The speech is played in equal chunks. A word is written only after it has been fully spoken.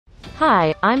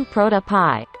Hi, I'm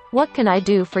ProtoPie. What can I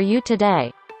do for you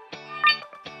today?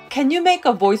 Can you make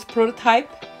a voice prototype?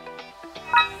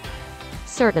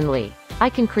 Certainly. I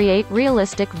can create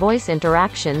realistic voice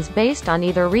interactions based on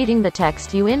either reading the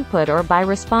text you input or by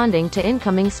responding to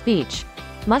incoming speech.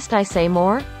 Must I say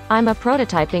more? I'm a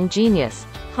prototyping genius.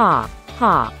 Ha,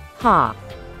 ha, ha.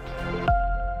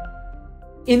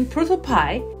 In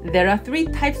ProtoPie, there are 3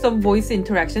 types of voice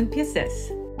interaction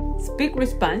pieces: speak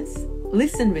response,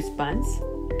 listen response,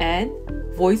 and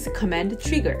voice command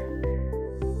trigger.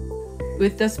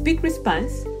 With the speak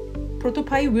response,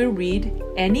 ProtoPie will read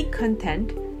any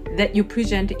content that you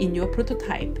present in your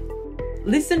prototype.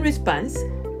 Listen response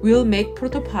will make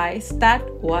ProtoPie start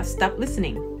or stop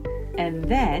listening. And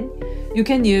then you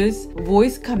can use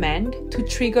voice command to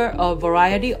trigger a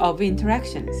variety of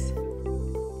interactions.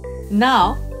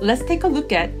 Now, let's take a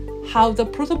look at how the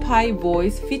ProtoPie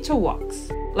voice feature works.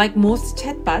 Like most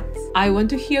chatbots, I want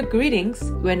to hear greetings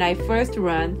when I first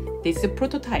run this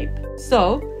prototype.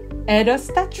 So, add a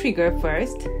start trigger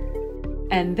first,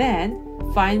 and then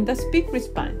find the speak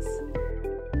response.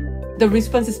 The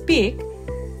response speak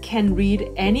can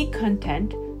read any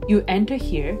content you enter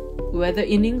here, whether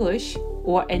in English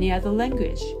or any other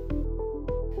language.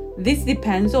 This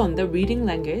depends on the reading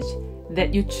language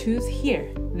that you choose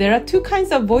here. There are 2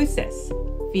 kinds of voices,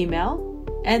 female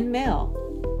and male.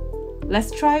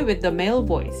 Let's try with the male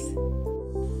voice.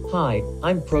 Hi,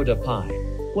 I'm ProtoPie.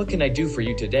 What can I do for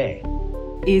you today?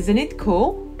 Isn't it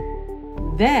cool?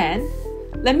 Then,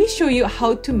 let me show you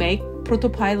how to make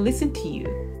ProtoPie listen to you.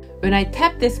 When I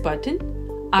tap this button,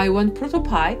 I want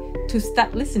ProtoPie to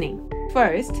start listening.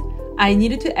 First, I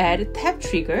needed to add tap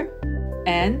trigger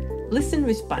and listen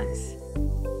response.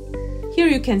 Here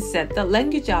you can set the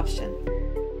language option.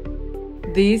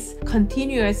 This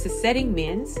continuous setting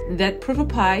means that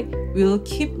ProtoPie will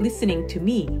keep listening to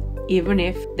me, even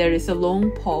if there is a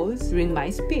long pause during my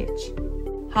speech.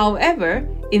 However,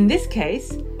 in this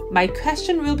case, my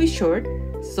question will be short,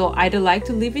 so I'd like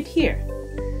to leave it here.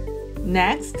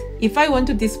 Next, if I want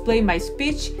to display my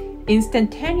speech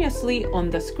instantaneously on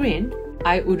the screen,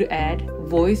 I would add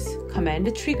voice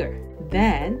command trigger.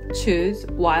 Then choose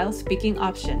while speaking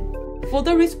option. For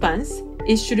the response,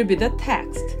 it should be the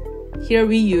text. Here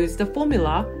we use the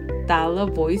formula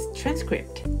 $voice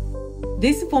transcript.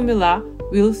 This formula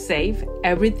will save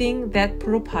everything that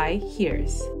ProtoPie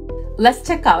hears. Let's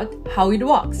check out how it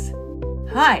works.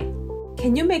 Hi,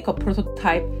 can you make a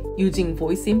prototype using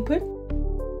voice input?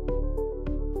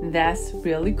 That's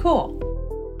really cool.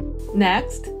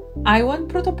 Next, I want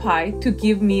ProtoPie to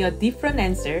give me a different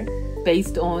answer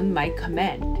based on my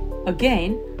command.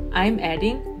 Again, I'm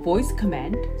adding voice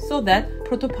command so that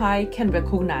ProtoPie can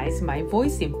recognize my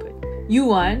voice input. You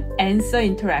want answer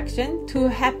interaction to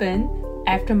happen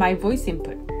after my voice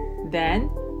input. Then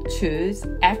choose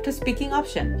after speaking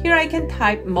option. Here I can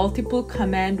type multiple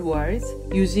command words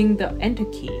using the enter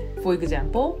key. For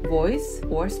example, voice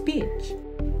or speech.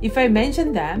 If I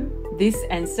mention them, this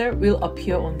answer will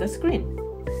appear on the screen.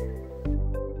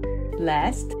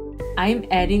 Last, I'm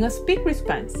adding a speak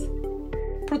response.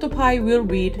 ProtoPie will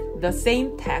read the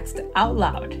same text out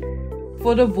loud.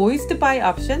 For the voiced by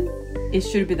option, it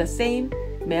should be the same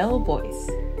male voice.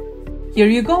 Here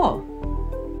you go!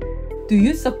 Do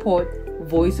you support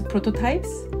voice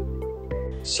prototypes?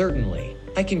 Certainly.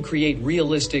 I can create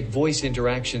realistic voice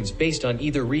interactions based on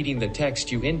either reading the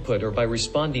text you input or by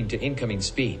responding to incoming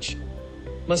speech.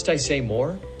 Must I say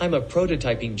more? I'm a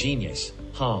prototyping genius.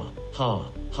 Ha, ha,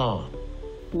 ha.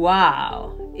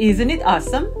 Wow! Isn't it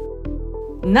awesome?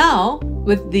 Now,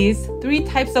 with these 3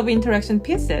 types of interaction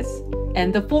pieces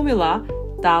and the formula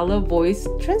 $voice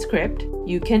transcript,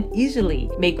 you can easily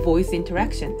make voice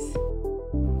interactions.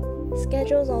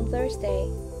 Schedules on Thursday.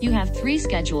 You have 3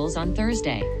 schedules on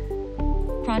Thursday.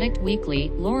 Product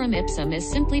Weekly, Lorem Ipsum is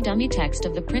simply dummy text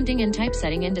of the printing and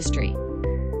typesetting industry.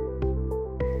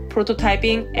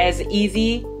 Prototyping as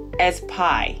easy as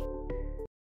pie.